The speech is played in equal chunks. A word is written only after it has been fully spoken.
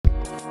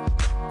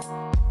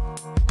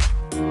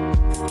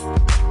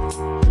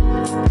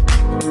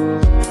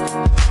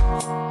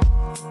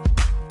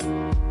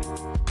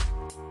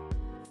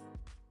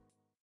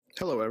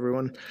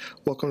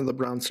everyone. Welcome to the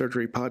Brown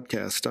Surgery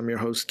Podcast. I'm your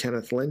host,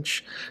 Kenneth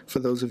Lynch. For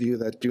those of you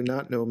that do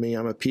not know me,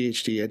 I'm a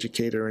PhD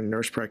educator and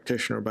nurse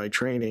practitioner by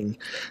training.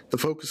 The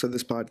focus of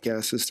this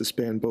podcast is to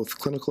span both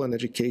clinical and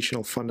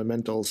educational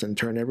fundamentals and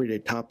turn everyday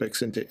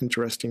topics into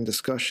interesting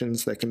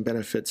discussions that can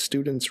benefit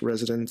students,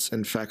 residents,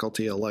 and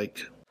faculty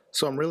alike.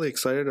 So I'm really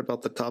excited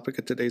about the topic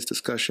of today's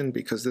discussion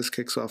because this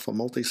kicks off a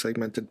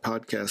multi-segmented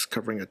podcast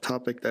covering a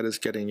topic that is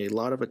getting a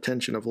lot of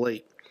attention of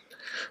late.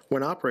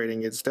 When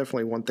operating, it's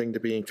definitely one thing to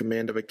be in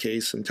command of a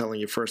case and telling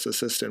your first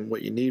assistant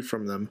what you need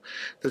from them.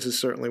 This is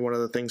certainly one of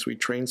the things we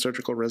train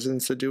surgical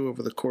residents to do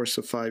over the course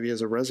of 5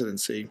 years of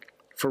residency.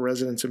 For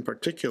residents in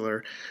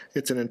particular,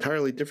 it's an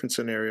entirely different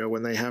scenario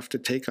when they have to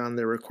take on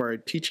their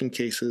required teaching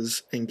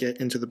cases and get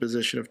into the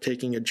position of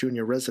taking a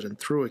junior resident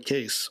through a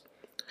case.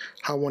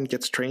 How one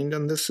gets trained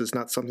on this is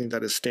not something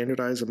that is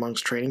standardized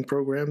amongst training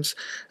programs,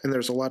 and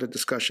there's a lot of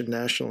discussion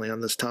nationally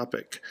on this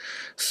topic.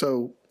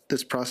 So,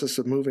 this process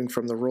of moving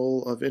from the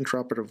role of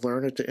intraoperative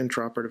learner to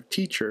intraoperative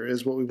teacher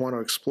is what we want to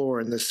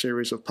explore in this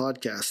series of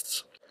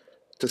podcasts.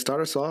 To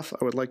start us off,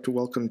 I would like to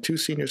welcome two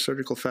senior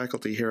surgical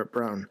faculty here at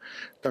Brown.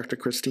 Dr.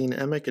 Christine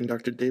Emick and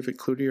Dr. David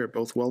Cloutier are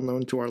both well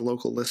known to our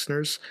local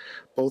listeners.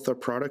 Both are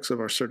products of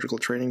our surgical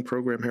training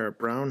program here at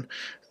Brown.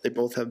 They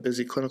both have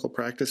busy clinical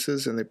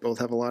practices, and they both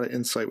have a lot of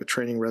insight with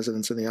training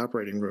residents in the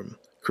operating room.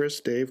 Chris,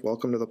 Dave,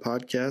 welcome to the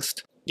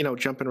podcast.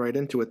 Jumping right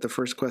into it, the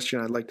first question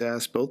I'd like to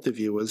ask both of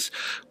you is,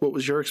 what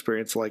was your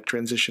experience like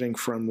transitioning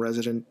from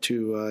resident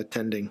to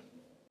attending?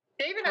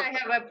 Dave and I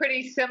have a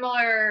pretty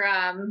similar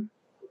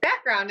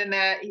background in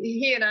that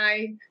he and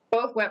I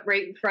both went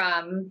right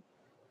from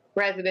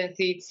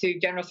residency to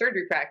general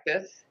surgery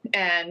practice.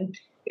 And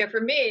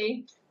for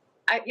me,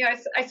 I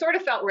sort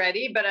of felt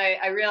ready, but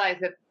I realized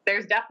that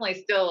there's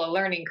definitely still a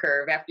learning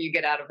curve after you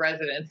get out of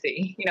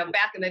residency.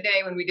 Back in the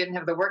day when we didn't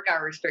have the work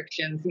hour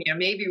restrictions,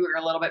 maybe we were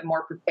a little bit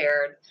more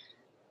prepared.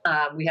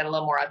 We had a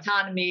little more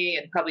autonomy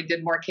and probably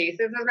did more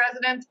cases as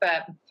residents,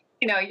 but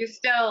you're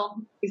still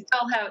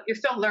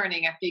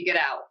learning after you get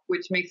out,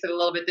 which makes it a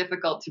little bit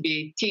difficult to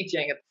be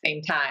teaching at the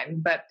same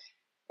time. But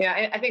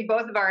I think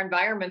both of our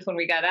environments when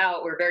we got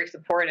out were very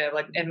supportive.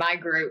 Like in my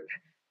group,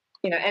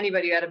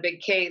 anybody who had a big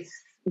case,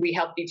 we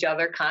helped each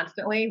other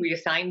constantly. We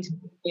assigned,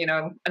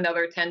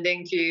 another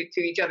attending to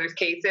each other's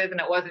cases. And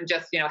it wasn't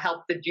just,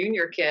 help the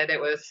junior kid. It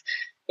was,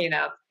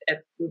 if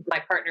my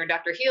partner,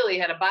 Dr. Healy,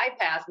 had a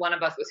bypass, one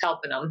of us was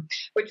helping him,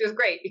 which was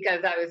great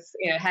because I was,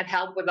 had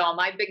help with all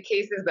my big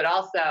cases, but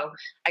also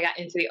I got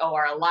into the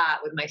OR a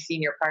lot with my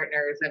senior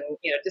partners and,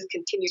 just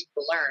continued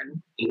to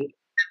learn. Mm-hmm.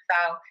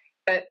 So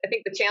but I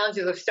think the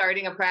challenges of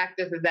starting a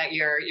practice is that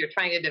you're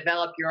trying to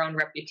develop your own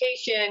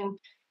reputation.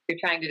 You're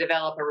trying to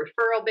develop a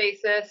referral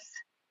basis.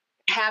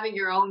 Having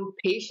your own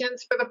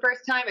patients for the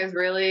first time is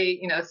really,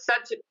 so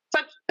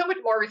much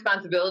more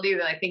responsibility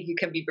than I think you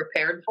can be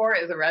prepared for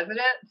as a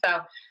resident.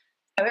 So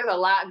there's a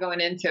lot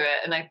going into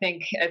it. And I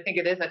think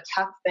it is a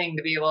tough thing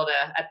to be able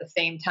to, at the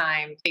same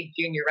time, take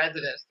junior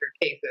residents through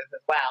cases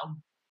as well.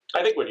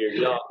 I think when you're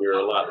young, you're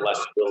a lot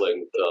less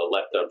willing to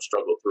let them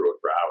struggle through it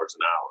for hours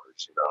and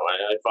hours.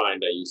 I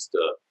find I used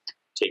to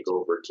take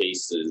over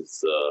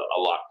cases a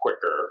lot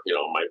quicker,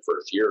 my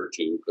first year or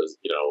two, because,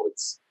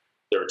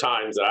 there are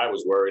times that I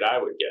was worried I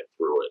would get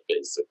through it,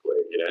 basically.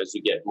 As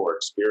you get more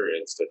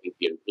experienced, I think,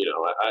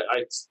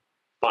 I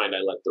find I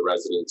let the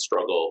residents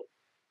struggle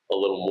a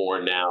little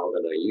more now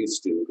than I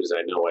used to because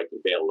I know I can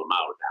bail them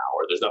out now,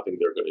 or there's nothing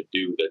they're going to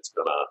do that's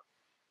going to,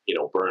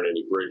 burn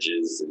any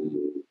bridges and,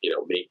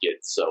 make it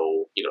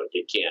so,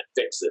 you can't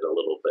fix it a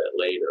little bit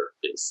later,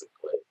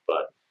 basically.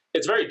 But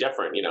it's very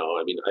different,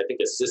 I think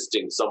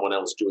assisting someone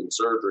else doing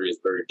surgery is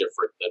very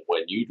different than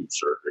when you do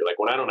surgery. Like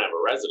when I don't have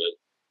a resident,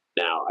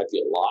 now I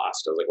feel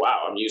lost. I was like,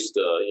 wow, I'm used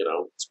to,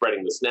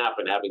 spreading the snap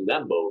and having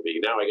them Bovie.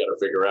 Now I got to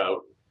figure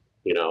out,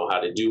 how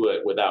to do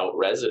it without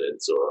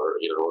residents or,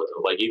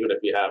 like even if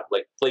you have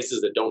like places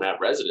that don't have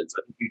residents,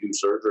 I think you do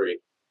surgery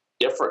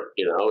different,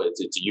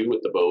 it's you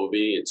with the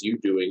Bovie, it's you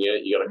doing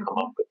it. You got to come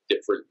up with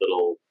different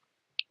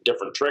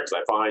tricks.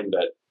 I find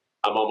that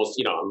I'm almost,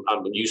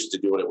 I'm used to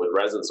doing it with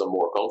residents. I'm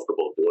more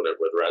comfortable doing it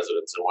with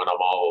residents. And when I'm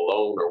all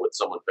alone or with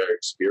someone very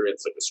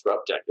experienced, like a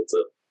scrub tech,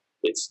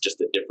 it's just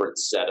a different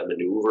set of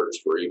maneuvers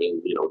for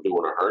even,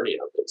 doing a hernia,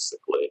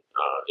 basically.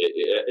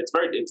 It's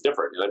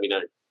different.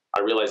 I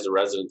realize the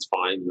residents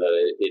find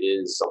that it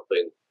is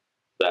something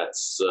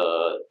that's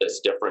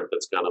different.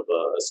 That's kind of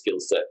a skill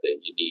set that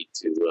you need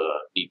to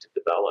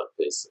develop,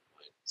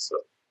 basically. So.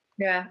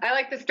 Yeah, I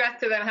like to stress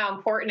to them how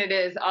important it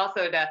is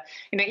also to,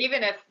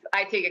 even if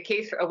I take a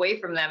case away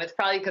from them, it's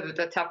probably because it's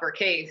a tougher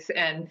case.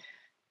 And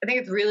I think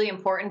it's really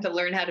important to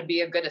learn how to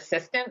be a good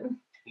assistant.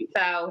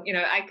 So,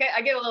 I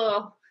get a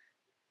little,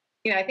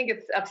 I think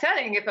it's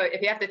upsetting if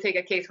you have to take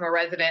a case from a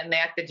resident and they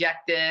act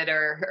dejected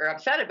or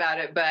upset about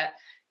it. But,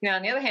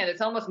 on the other hand,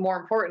 it's almost more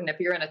important if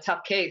you're in a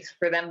tough case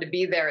for them to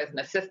be there as an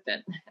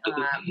assistant. How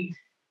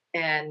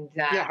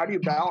do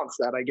you balance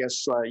that? I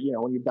guess,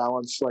 when you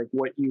balance like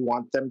what you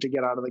want them to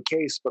get out of the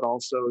case, but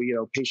also,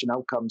 patient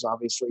outcomes,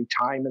 obviously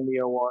time in the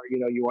OR,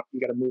 you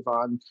got to move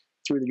on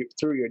through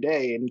your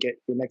day and get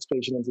your next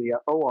patient into the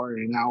OR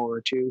in an hour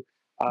or two.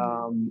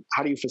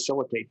 How do you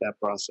facilitate that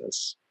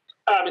process?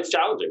 It's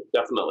challenging,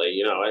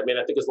 definitely. I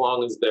think as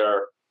long as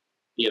they're,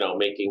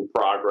 making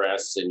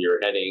progress and you're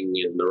heading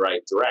in the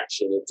right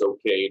direction, it's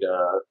okay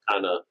to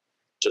kind of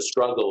to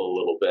struggle a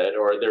little bit.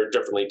 Or there are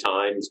definitely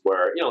times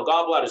where,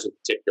 gallbladders in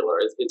particular,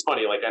 it's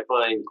funny, like I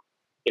find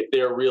if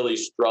they're really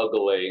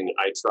struggling,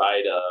 I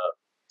try to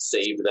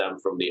save them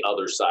from the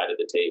other side of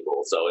the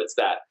table. So it's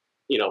that,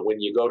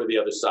 when you go to the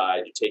other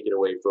side, you take it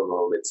away from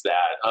them, it's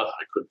that, I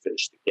couldn't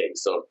finish the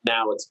case. So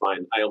now it's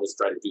fine. I almost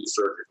try to do the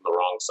surgery from the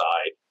wrong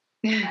side.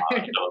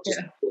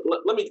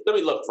 Let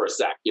me look for a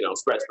sec,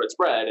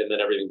 spread, and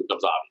then everything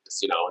becomes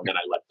obvious, and then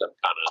I let them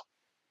kind of,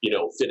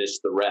 finish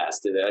the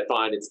rest. And I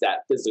find it's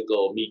that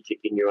physical, me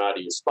kicking you out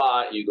of your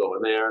spot, you go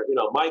in there.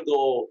 My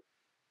goal,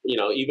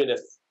 even if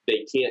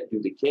they can't do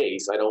the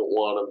case, I don't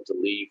want them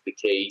to leave the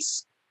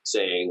case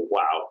saying,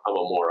 wow, I'm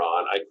a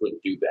moron, I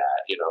couldn't do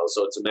that,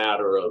 So it's a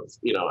matter of,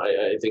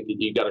 I think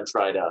you got to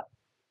try to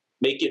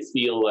make it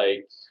feel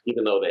like,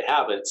 even though they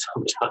haven't,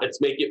 sometimes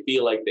make it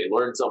feel like they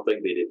learned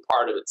something, they did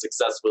part of it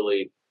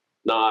successfully,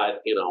 not,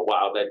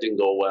 wow, that didn't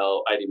go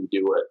well, I didn't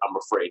do it, I'm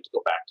afraid to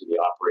go back to the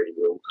operating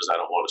room because I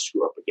don't want to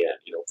screw up again.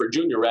 For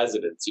junior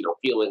residents,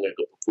 feeling like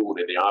a buffoon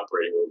in the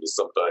operating room is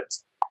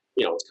sometimes,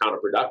 it's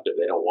counterproductive.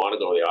 They don't want to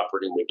go to the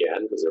operating room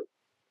again because they're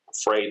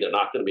afraid they're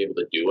not going to be able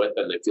to do it,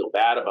 then they feel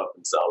bad about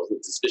themselves.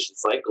 It's a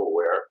vicious cycle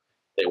where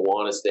they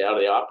want to stay out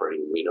of the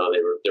operating room.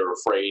 They're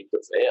afraid to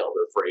fail.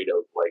 They're afraid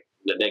of like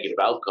the negative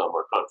outcome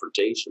or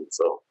confrontation.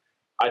 So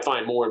I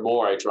find more and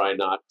more I try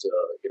not to,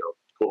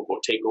 quote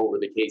unquote, take over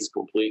the case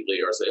completely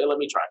or say, hey, let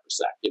me try for a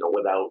sec,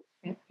 without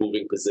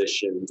moving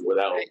positions,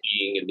 without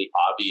being in the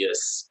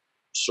obvious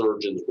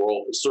surgeon's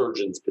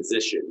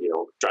position,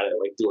 try to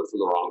like do it from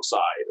the wrong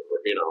side or,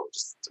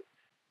 just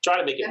try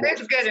to make it.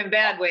 There's good and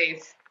bad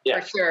ways. Yeah.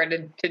 For sure,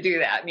 to do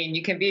that. I mean,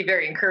 you can be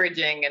very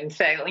encouraging and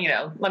say,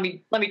 let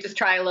me just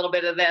try a little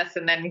bit of this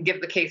and then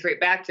give the case right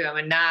back to them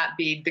and not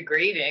be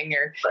degrading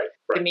or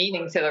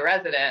demeaning to the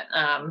resident.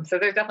 So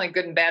there's definitely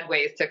good and bad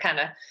ways to kind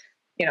of,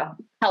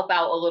 help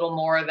out a little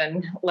more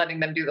than letting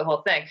them do the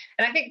whole thing.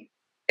 And I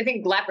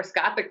think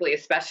laparoscopically,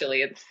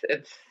 especially,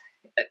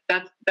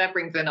 that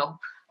brings in a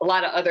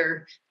lot of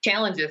other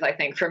challenges. I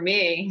think for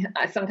me,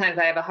 sometimes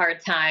I have a hard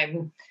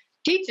time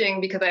teaching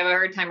because I have a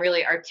hard time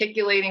really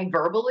articulating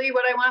verbally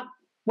what I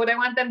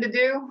want them to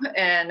do.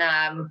 And,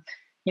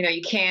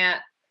 you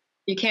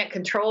can't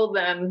control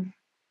them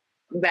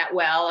that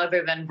well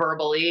other than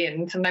verbally.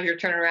 And sometimes you're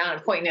turning around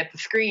and pointing at the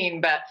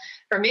screen. But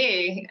for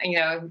me,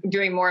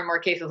 doing more and more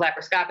cases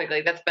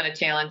laparoscopically, that's been a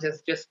challenge,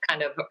 is just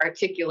kind of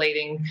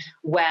articulating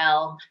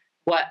well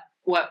what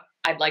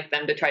I'd like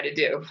them to try to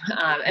do.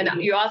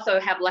 And you also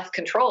have less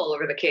control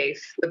over the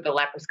case with the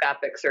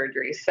laparoscopic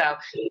surgery. So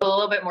it's a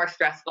little bit more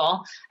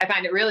stressful. I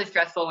find it really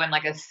stressful when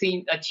like a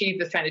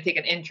chief is trying to take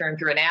an intern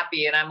through an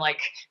appy and I'm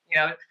like,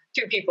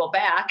 2 people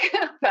back,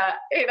 but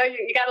you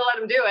got to let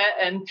them do it.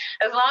 And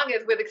as long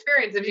as with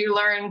experience, if you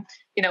learn,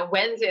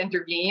 when to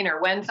intervene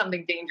or when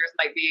something dangerous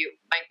might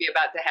be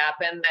about to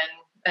happen,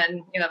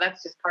 then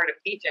that's just part of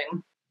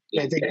teaching.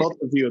 Yeah, I think both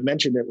of you have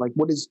mentioned it. Like,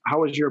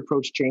 how has your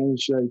approach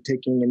changed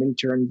taking an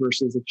intern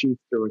versus a chief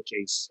through a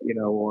case,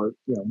 or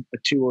a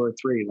 2 or a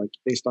 3, like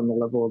based on the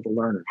level of the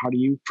learner? How do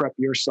you prep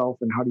yourself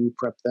and how do you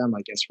prep them,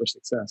 I guess, for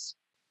success?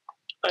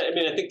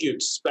 I think you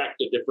expect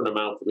a different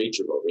amount from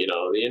each of them.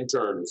 The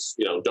interns,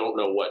 don't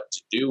know what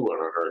to do on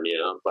a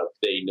hernia, but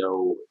they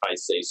know if I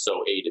say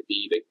sew A to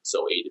B, they can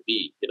sew A to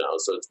B.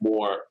 So it's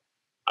more.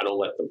 I don't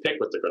let them pick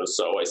what they're going to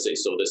sew. I say,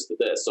 sew this to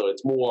this. So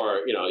it's more,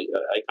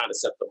 I kind of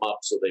set them up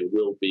so they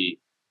will be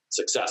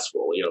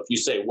successful. If you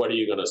say, what are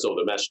you going to sew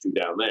the mesh to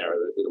down there?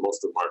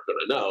 Most of them aren't going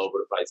to know,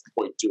 but if I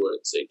point to it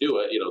and say, do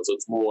it, so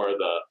it's more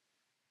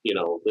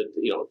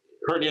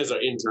hernias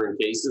are intern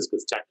cases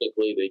because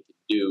technically they can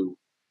do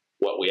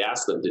what we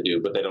ask them to do,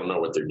 but they don't know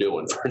what they're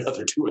doing for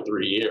another 2 or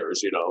 3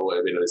 years.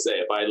 I say,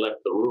 if I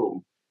left the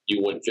room,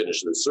 you wouldn't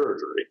finish the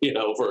surgery,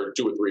 for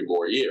 2 or 3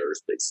 more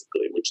years,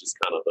 basically, which is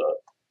kind of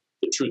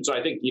the truth. So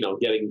I think,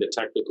 getting the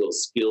technical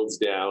skills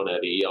down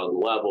at a young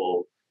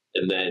level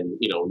and then,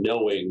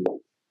 knowing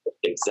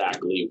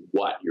exactly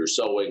what you're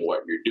sewing,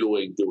 what you're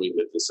doing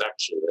the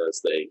dissection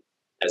as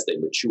they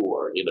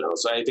mature,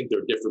 So I think there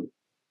are different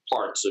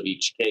parts of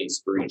each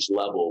case for each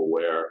level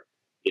where,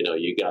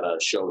 you got to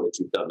show that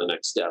you've done the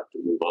next step to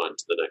move on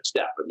to the next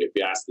step. I mean, if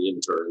you ask the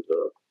intern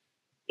to,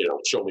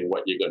 show me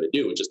what you're going to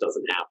do, it just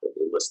doesn't happen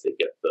unless they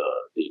get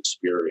the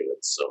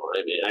experience. So,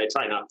 I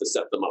try not to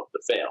set them up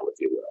to fail, if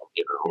you will,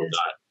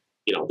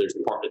 not, there's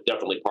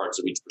definitely parts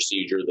of each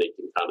procedure they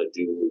can kind of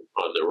do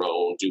on their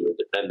own, do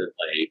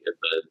independently, and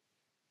then,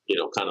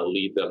 kind of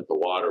lead them to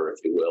water, if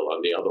you will,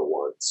 on the other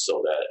ones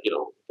so that,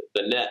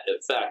 the net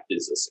effect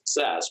is a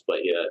success,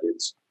 but yet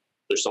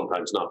there's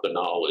sometimes not the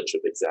knowledge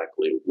of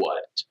exactly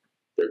what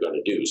they're going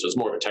to do. So it's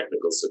more of a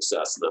technical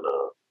success than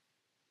a,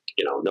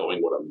 knowing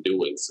what I'm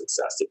doing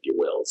success, if you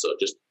will. So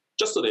just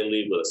so they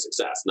leave with a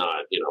success, not,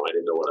 I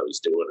didn't know what I was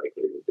doing, I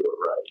couldn't even do it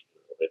right.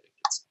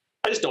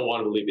 I just don't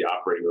want them to leave the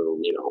operating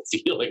room,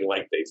 feeling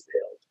like they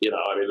failed.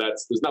 I mean,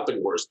 there's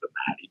nothing worse than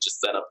that. You just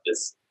set up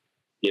this,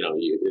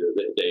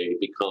 they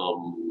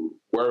become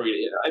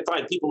worried. I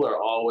find people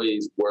are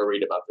always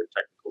worried about their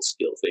technical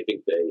skills. They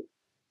think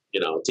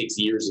it takes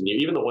years and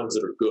years. Even the ones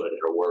that are good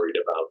are worried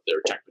about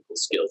their technical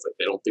skills. Like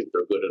they don't think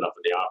they're good enough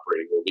in the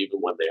operating room, even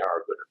when they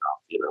are good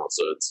enough.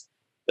 So it's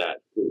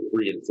that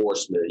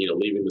reinforcement.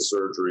 Leaving the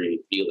surgery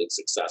feeling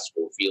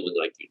successful, feeling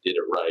like you did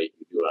it right,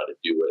 you knew how to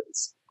do it.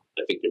 It's,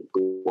 I think,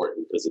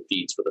 important because it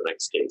feeds for the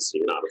next case. So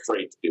you're not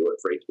afraid to do it,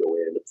 afraid to go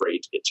in,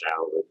 afraid to get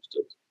challenged.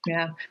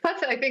 Yeah.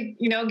 Plus, I think,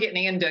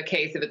 getting into a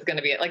case, if it's going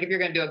to be like if you're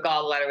going to do a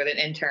gallbladder with an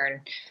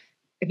intern,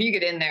 if you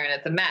get in there and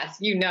it's a mess,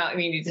 you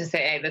just say,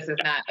 hey, this is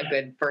not a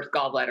good first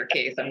gallbladder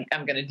case.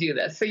 I'm going to do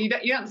this. So you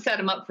don't set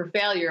them up for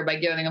failure by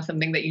giving them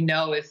something that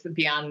is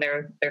beyond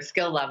their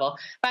skill level.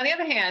 But on the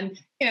other hand,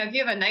 if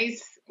you have a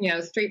nice,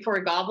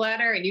 straightforward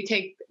gallbladder and you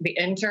take the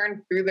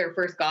intern through their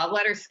first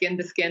gallbladder skin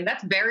to skin,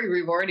 that's very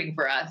rewarding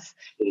for us.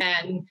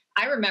 And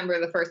I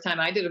remember the first time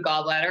I did a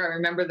gallbladder, I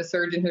remember the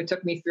surgeon who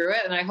took me through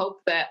it. And I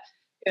hope that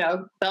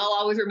they'll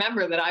always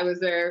remember that I was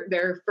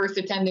their first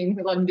attending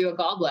to let them do a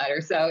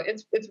gallbladder. So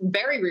it's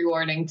very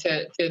rewarding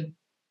to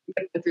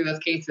get through those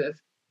cases.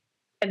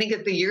 I think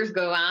as the years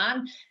go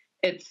on,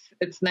 it's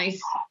nice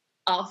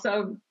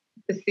also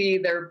to see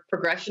their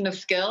progression of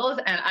skills.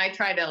 And I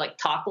try to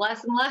talk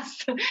less and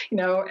less.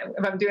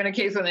 If I'm doing a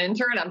case with an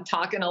intern, I'm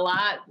talking a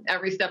lot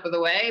every step of the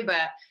way.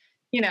 But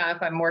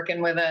if I'm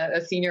working with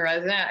a senior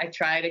resident, I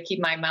try to keep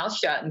my mouth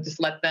shut and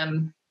just let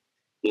them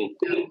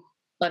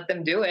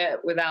do it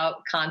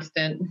without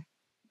constant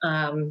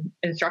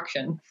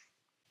instruction.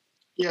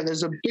 Yeah,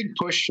 there's a big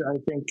push, I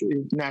think,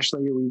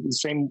 nationally, the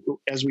same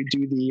as we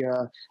do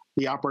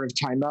the operative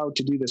timeout,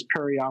 to do this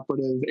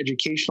perioperative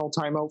educational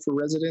timeout for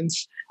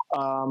residents.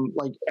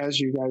 As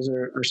you guys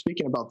are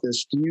speaking about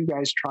this, do you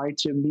guys try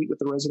to meet with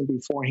the resident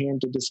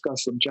beforehand to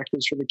discuss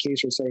objectives for the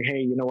case, or say, hey,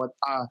 you know what,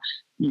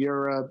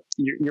 you're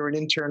an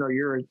intern or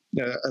you're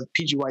a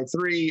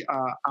PGY3,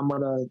 I'm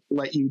going to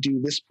let you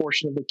do this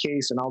portion of the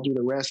case and I'll do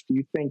the rest? Do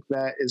you think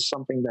that is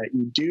something that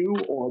you do,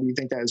 or do you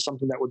think that is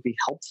something that would be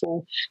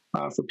helpful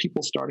for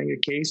people starting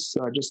a case,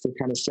 just to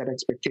kind of set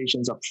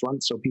expectations up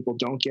front so people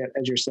don't get,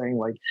 as you're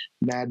saying,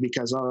 mad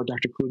because, oh,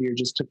 Dr. Cloutier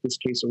just took this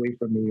case away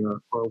from me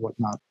or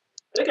whatnot?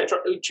 I think I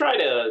try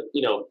to,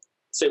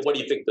 say, what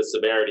do you think the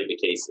severity of the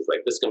case is?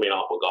 Like, this is going to be an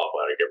awful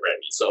gallbladder, get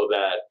ready, so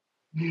that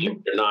if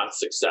you're not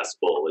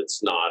successful,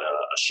 it's not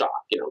a shock,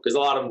 because a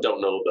lot of them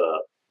don't know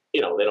they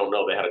don't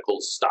know they had a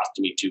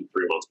cholecystostomy 2-3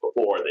 months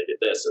before they did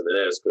this and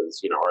this,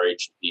 because, our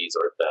HPs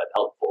aren't that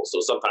helpful. So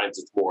sometimes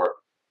it's more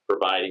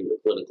providing the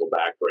clinical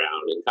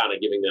background and kind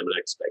of giving them an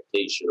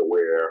expectation of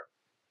where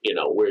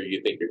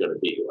you think you're going to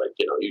be.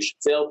 You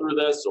should sail through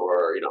this,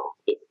 or,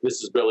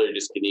 this is biliary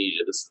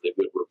dyskinesia, this is a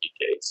good rookie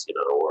case,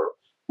 or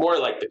more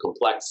like the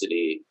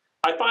complexity.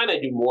 I find I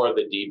do more of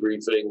the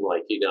debriefing,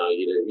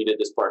 you did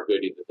this part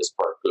good, you did this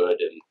part good.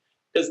 And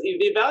because the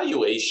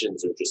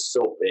evaluations are just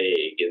so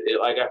vague.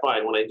 I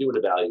find when I do an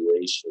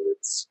evaluation,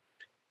 it's,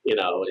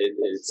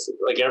 it's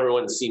like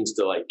everyone seems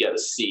to get a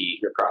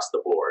C across the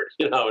board,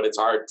 and it's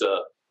hard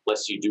to,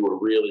 unless you do a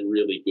really,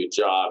 really good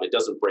job, it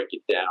doesn't break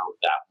it down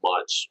that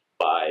much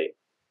by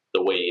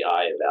the way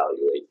I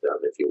evaluate them,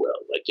 if you will.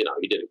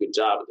 You did a good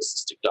job with the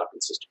cystic duct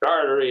and cystic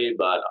artery,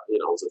 but,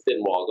 it was a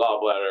thin wall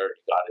gallbladder,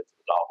 you got into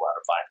the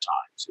gallbladder 5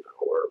 times,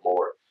 or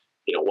more.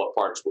 What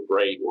parts were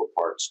great, what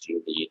parts do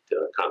you need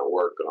to kind of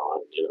work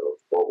on,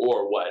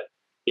 or what,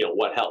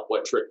 what helped,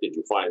 what trick did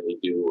you finally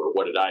do, or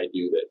what did I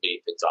do that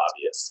made things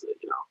obvious,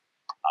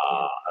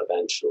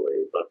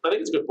 eventually. But I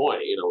think it's a good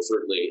point,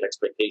 certainly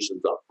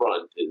expectations up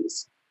front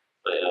is,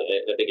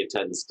 I think it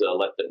tends to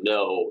let them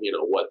know,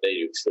 what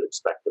they should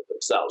expect of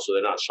themselves, so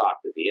they're not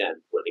shocked at the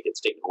end when it gets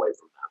taken away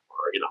from them, or,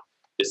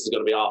 this is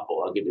going to be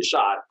awful, I'll give you a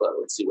shot, but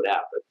let's see what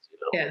happens,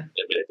 Yeah.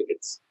 I mean, I think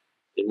it's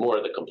more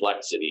of the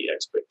complexity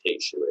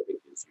expectation, I think,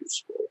 is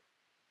useful.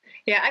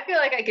 Yeah, I feel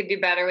like I could do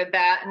better with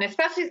that, and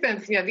especially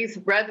since, these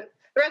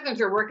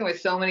residents are working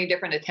with so many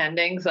different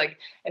attendings,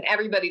 and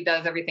everybody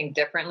does everything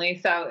differently.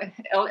 So in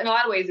a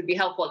lot of ways, it'd be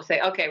helpful to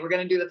say, okay, we're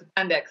going to do this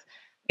appendix.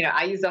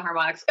 I use a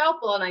harmonic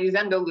scalpel and I use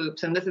endo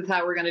loops, and this is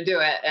how we're going to do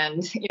it.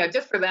 And,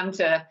 just for them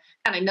to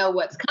kind of know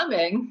what's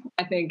coming,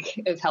 I think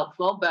is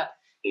helpful. But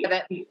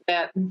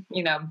that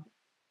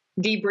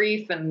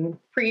debrief and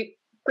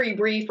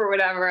pre-brief or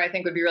whatever, I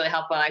think would be really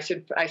helpful. I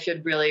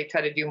should really try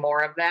to do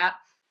more of that.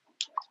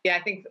 Yeah,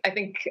 I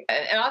think,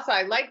 and also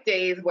I like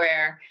days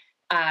where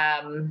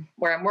I'm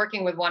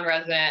working with one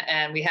resident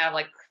and we have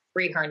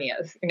 3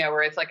 hernias,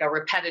 where it's a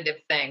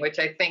repetitive thing, which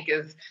I think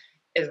is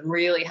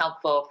really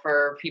helpful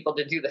for people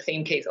to do the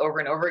same case over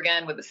and over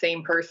again with the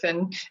same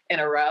person in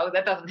a row.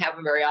 That doesn't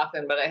happen very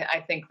often, but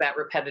I think that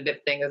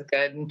repetitive thing is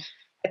good. And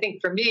I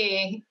think for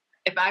me,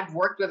 if I've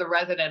worked with a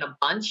resident a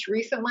bunch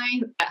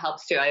recently, that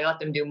helps too. I let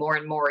them do more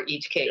and more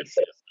each case.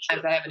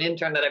 As I have an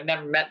intern that I've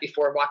never met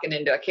before walking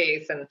into a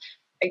case, and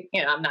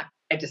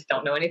I just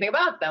don't know anything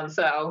about them.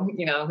 So,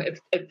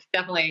 it's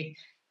definitely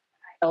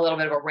a little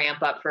bit of a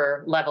ramp up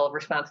for level of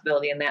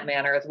responsibility in that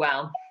manner as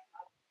well.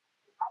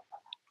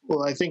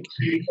 Well, I think,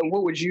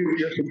 what would your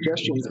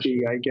suggestions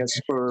be, I guess,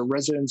 for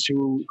residents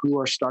who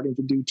are starting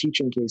to do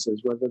teaching cases,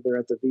 whether they're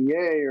at the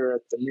VA or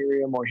at the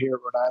Miriam or here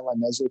at Rhode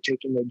Island, as they're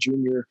taking their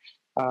junior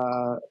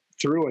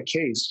through a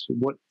case?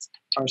 What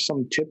are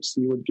some tips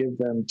you would give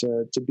them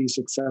to be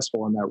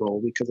successful in that role?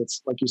 Because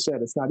it's, like you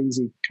said, it's not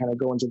easy kind of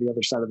going to the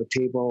other side of the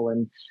table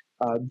and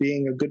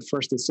being a good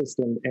first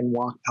assistant and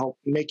help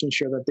making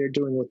sure that they're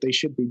doing what they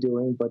should be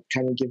doing, but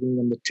kind of giving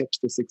them the tips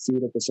to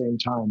succeed at the same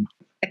time.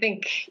 I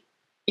think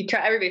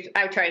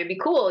I try to be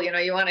cool.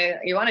 You want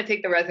to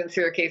take the residents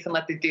through a case and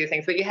let them do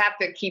things, but you have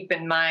to keep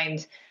in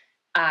mind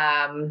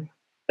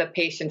the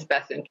patient's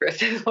best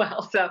interest as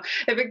well. So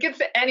if it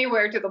gets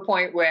anywhere to the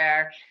point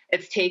where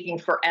it's taking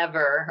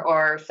forever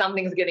or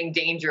something's getting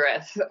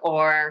dangerous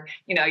or,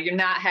 you're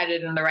not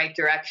headed in the right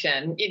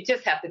direction, you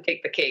just have to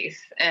take the case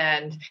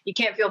and you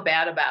can't feel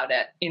bad about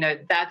it.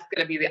 That's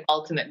going to be the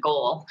ultimate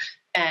goal.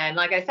 And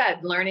like I said,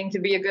 learning to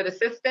be a good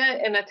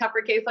assistant in a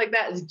tougher case like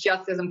that is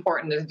just as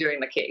important as doing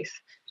the case.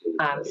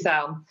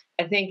 So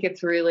I think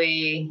it's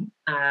really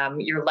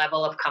your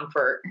level of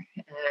comfort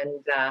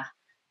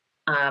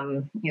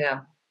and,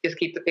 just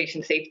keep the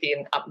patient safety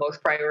in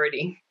utmost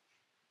priority.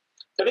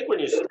 I think when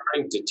you're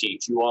starting to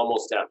teach, you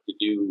almost have to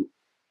do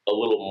a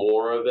little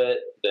more of it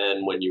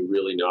than when you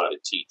really know how to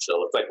teach.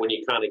 So it's like when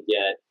you kind of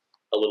get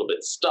a little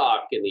bit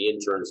stuck and the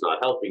intern's not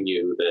helping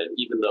you, then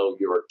even though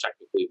you're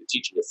technically the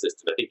teaching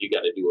assistant, I think you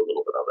got to do a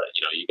little bit of it.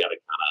 You got to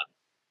kind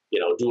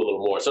of, do a little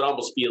more. So it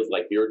almost feels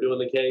like you're doing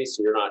the case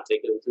and you're not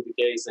taking them through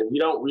the case. And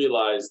you don't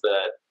realize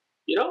that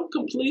you don't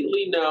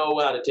completely know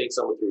how to take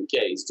someone through a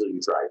case till you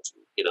try to,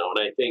 and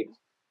I think,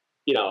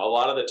 a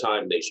lot of the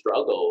time they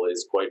struggle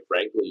is, quite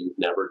frankly, you've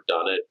never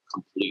done it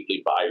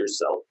completely by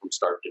yourself from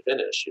start to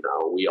finish.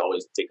 We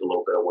always take a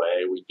little bit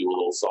away. We do a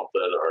little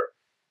something, or,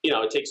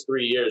 it takes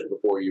 3 years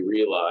before you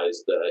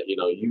realize that,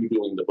 you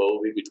doing the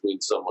bovie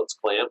between someone's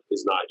clamp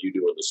is not you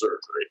doing the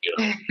surgery.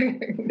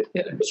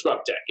 The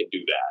scrub tech can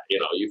do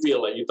that. You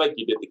feel like you think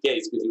you did the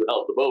case because you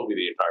held the bovie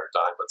the entire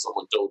time, but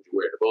someone told you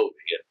where to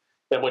bovie. And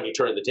then when you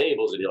turn the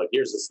tables and you're like,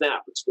 here's the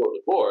snap, explore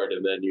the cord,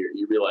 and then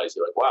you realize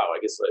you're like, wow, I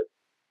guess I've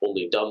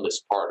only done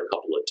this part a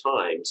couple of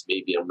times.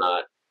 Maybe I'm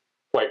not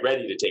quite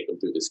ready to take them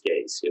through this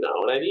case,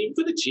 And even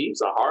for the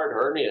chiefs, a hard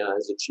hernia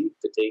as a chief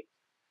to take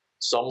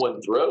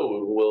someone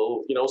through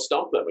will,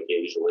 stump them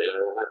occasionally.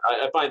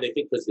 I find they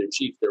think because they're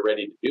chief, they're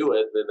ready to do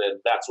it. And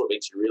then that's what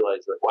makes you realize,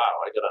 like, wow,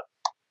 I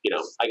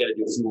gotta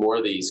do a few more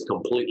of these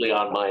completely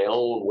on my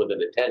own with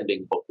an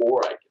attending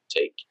before I can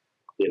take,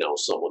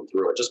 someone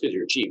through it. Just because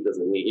you're chief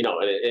doesn't mean,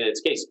 and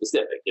it's case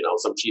specific.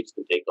 Some chiefs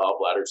can take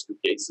gallbladders through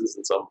cases,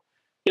 and some,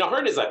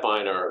 hernias I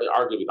find are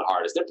arguably the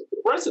hardest.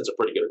 Residents are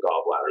pretty good at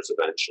gallbladders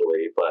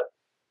eventually, but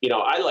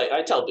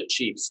I tell the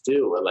chiefs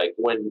too, like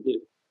when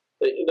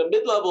the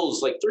mid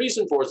levels, like 3s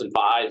and 4s and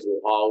 5s,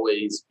 will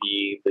always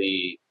be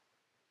the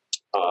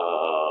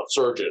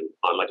surgeon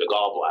on like a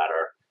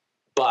gallbladder.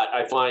 But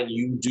I find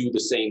you do the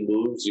same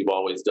moves you've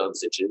always done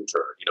since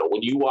intern.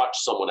 When you watch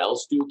someone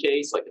else do a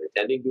case, like an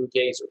attending do a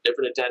case, or a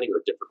different attending, or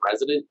a different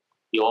resident,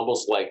 you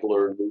almost like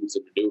learn moves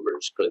and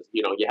maneuvers because,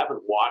 you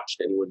haven't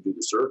watched anyone do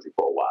the surgery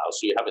for a while.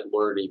 So you haven't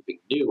learned anything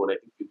new. And I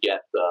think you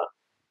get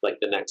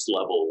the next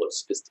level of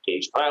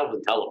sophistication. I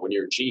often tell them when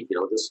you're a chief,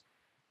 just,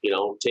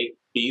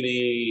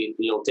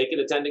 take an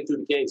attending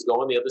through the case, go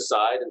on the other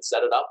side and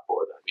set it up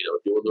for them,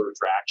 doing the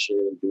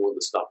retraction, doing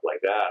the stuff like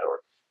that.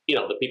 Or,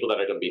 the people that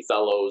are going to be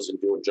fellows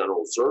and doing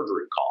general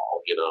surgery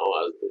call,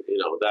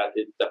 that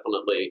it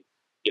definitely,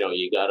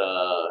 you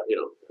gotta,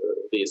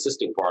 the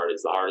assisting part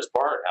is the hardest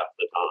part half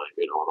the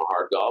time, on a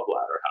hard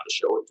gallbladder, how to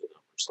show it to them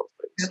or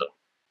something. So.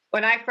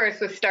 When I first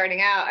was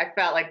starting out, I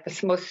felt like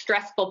the most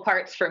stressful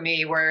parts for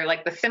me were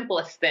like the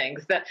simplest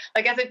things. That,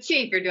 like as a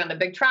chief, you're doing the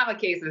big trauma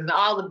cases and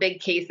all the big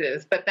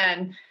cases. But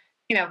then,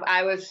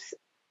 I was,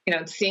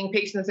 seeing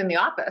patients in the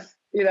office.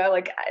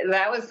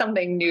 That was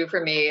something new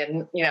for me.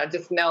 And,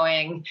 just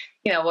knowing,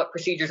 what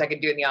procedures I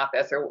could do in the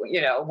office or,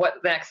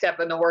 what the next step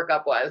in the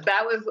workup was.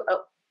 That was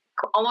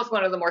almost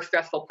one of the more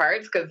stressful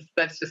parts because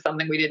that's just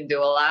something we didn't do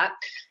a lot.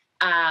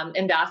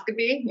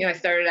 Endoscopy, I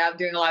started out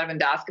doing a lot of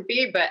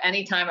endoscopy, but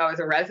anytime I was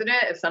a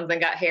resident, if something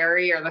got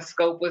hairy or the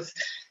scope was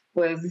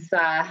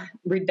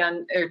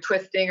redundant or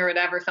twisting or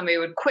whatever, somebody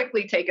would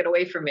quickly take it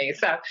away from me.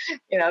 So,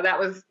 that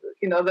was,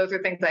 those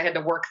are things I had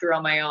to work through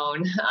on my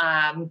own.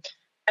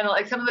 And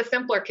like some of the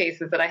simpler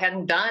cases that I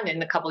hadn't done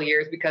in a couple of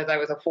years because I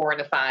was a 4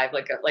 and a 5,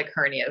 like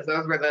hernias,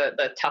 those were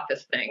the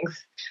toughest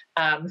things.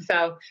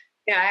 So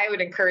yeah, I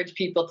would encourage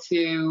people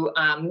to,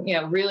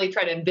 really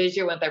try to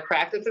envision what their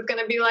practice is going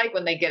to be like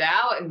when they get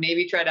out and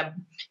maybe try to,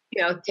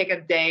 take a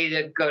day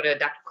to go to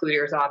Dr.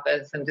 Cloutier's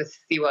office and just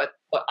see what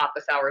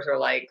office hours are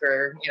like,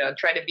 or,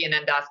 try to be an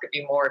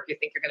endoscopy more if you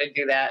think you're going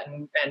to do that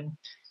and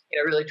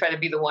really try to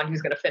be the one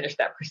who's going to finish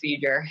that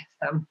procedure.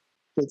 So.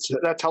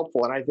 That's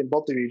helpful. And I think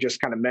both of you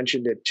just kind of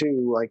mentioned it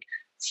too. Like,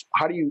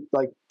 how do you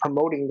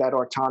promoting that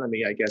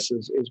autonomy, I guess,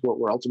 is what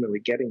we're ultimately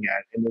getting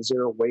at. And is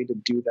there a way to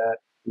do that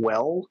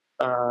well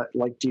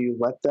Like, do you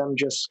let them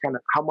just kind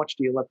of, how much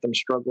do you let them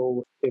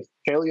struggle? If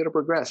failure to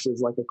progress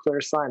is like a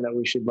clear sign that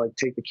we should like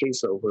take the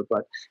case over,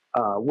 but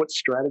what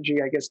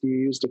strategy, I guess, do you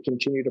use to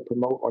continue to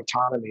promote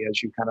autonomy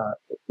as you kind of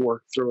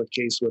work through a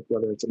case with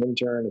whether it's an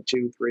intern, a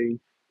 2, 3,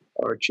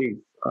 or a chief?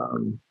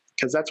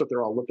 Because that's what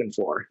they're all looking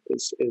for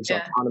is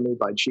autonomy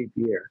by Chief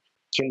Year.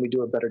 Can we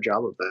do a better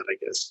job of that, I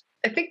guess?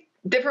 I think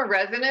different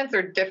residents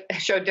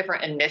show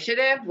different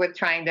initiative with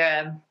trying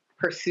to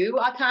pursue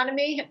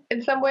autonomy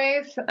in some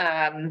ways.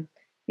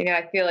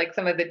 I feel like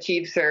some of the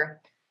chiefs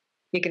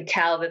you can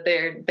tell that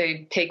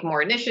they take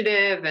more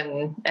initiative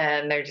and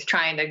they're just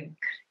trying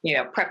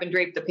to, prep and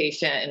drape the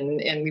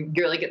patient and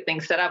really get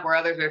things set up, where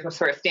others are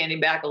sort of standing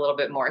back a little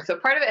bit more. So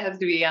part of it has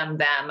to be on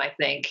them, I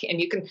think.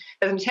 And you can,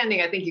 as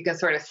attending, I think you can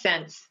sort of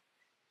sense,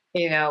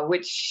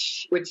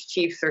 which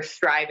chiefs are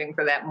striving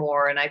for that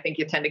more. And I think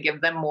you tend to give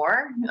them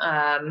more.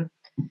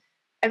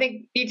 I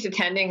think each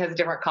attending has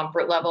different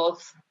comfort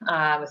levels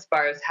as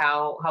far as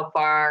how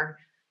far,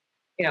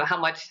 how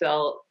much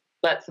they'll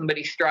let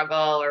somebody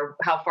struggle or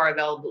how far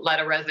they'll let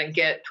a resident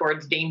get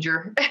towards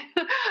danger.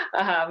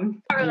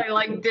 I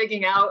like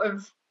digging out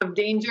of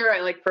danger.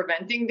 I like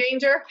preventing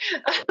danger.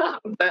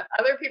 But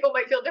other people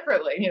might feel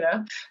differently,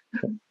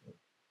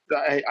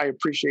 I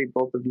appreciate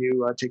both of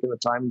you taking the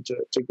time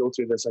to go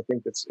through this. I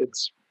think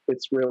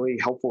it's really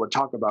helpful to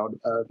talk about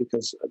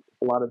because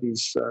a lot of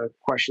these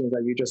questions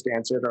that you just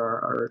answered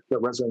are the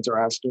residents are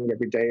asking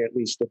every day, at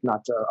least if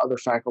not to other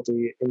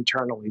faculty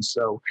internally.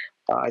 So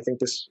I think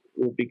this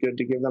will be good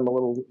to give them a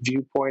little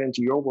viewpoint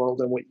into your world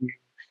and what you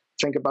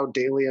think about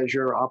daily as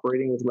you're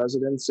operating with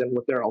residents and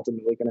what they're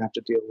ultimately going to have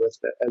to deal with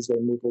as they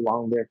move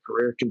along their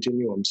career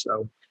continuum.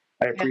 So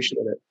I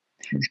appreciate it.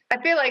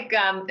 I feel like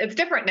it's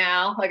different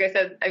now. Like I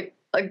said,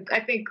 I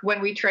think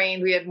when we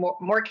trained, we had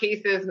more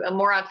cases,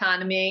 more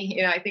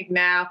autonomy. I think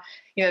now,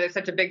 there's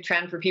such a big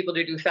trend for people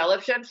to do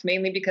fellowships,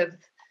 mainly because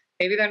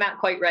maybe they're not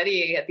quite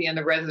ready at the end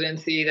of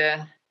residency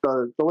to.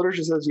 The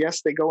literature says,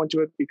 yes, they go into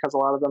it because a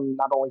lot of them,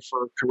 not only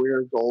for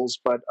career goals,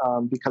 but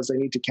because they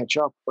need to catch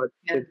up. But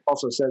it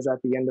also says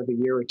at the end of a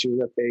year or two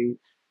that they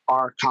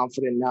are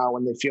confident now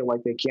and they feel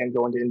like they can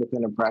go into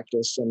independent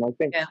practice. And I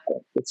think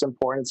it's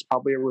important. It's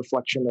probably a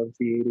reflection of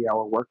the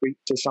 80-hour work week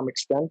to some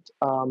extent.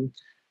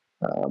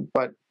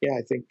 But yeah,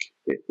 I think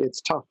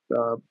it's tough.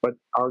 But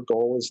our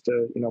goal is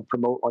to,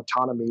 promote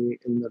autonomy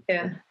in the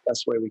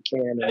best way we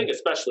can. I think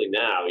especially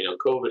now,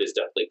 COVID has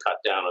definitely cut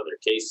down on their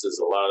cases.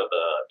 A lot of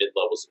the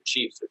mid-levels and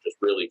chiefs are just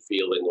really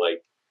feeling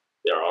like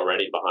they're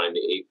already behind the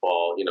 8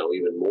 ball,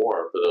 even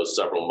more for those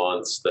several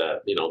months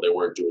that, they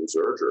weren't doing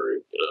surgery,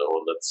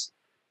 and it's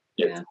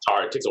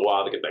hard. It takes a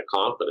while to get that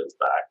confidence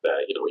back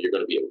that, you're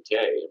going to be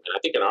okay. I mean, I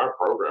think in our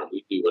program,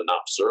 we do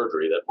enough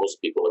surgery that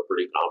most people are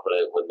pretty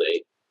confident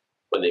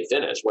when they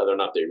finish, whether or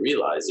not they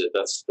realize it.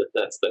 That's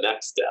the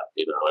next step.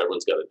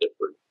 Everyone's got a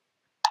different,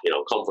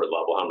 comfort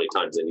level, how many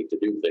times they need to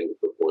do things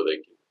before they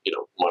can,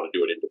 want to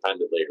do it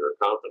independently or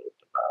confident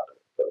about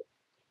it.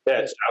 But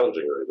it's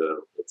challenging right now.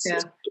 It's a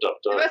tough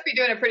time. You must be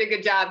doing a pretty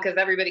good job because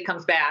everybody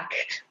comes back.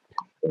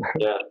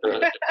 Yeah.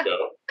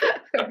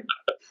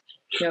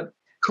 Yep.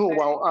 Cool.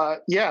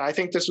 Well, I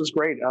think this was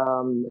great.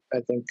 I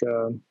think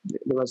the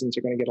residents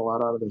are going to get a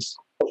lot out of this.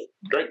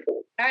 Great.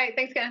 All right.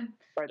 Thanks, Ken.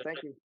 All right.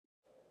 Thank you.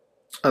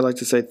 I'd like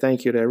to say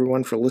thank you to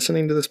everyone for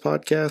listening to this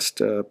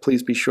podcast.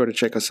 Please be sure to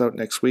check us out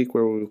next week,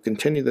 where we will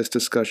continue this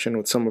discussion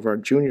with some of our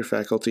junior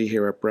faculty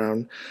here at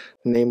Brown,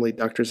 namely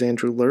Drs.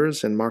 Andrew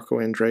Lurs and Marco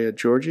Andrea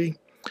Giorgi.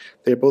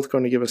 They're both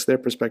going to give us their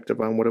perspective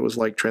on what it was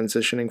like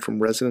transitioning from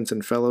residents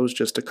and fellows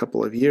just a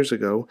couple of years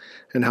ago,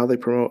 and how they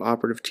promote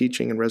operative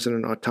teaching and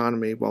resident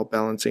autonomy while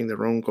balancing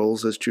their own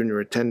goals as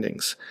junior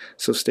attendings.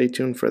 So stay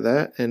tuned for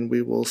that, and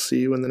we will see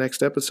you in the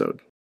next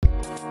episode.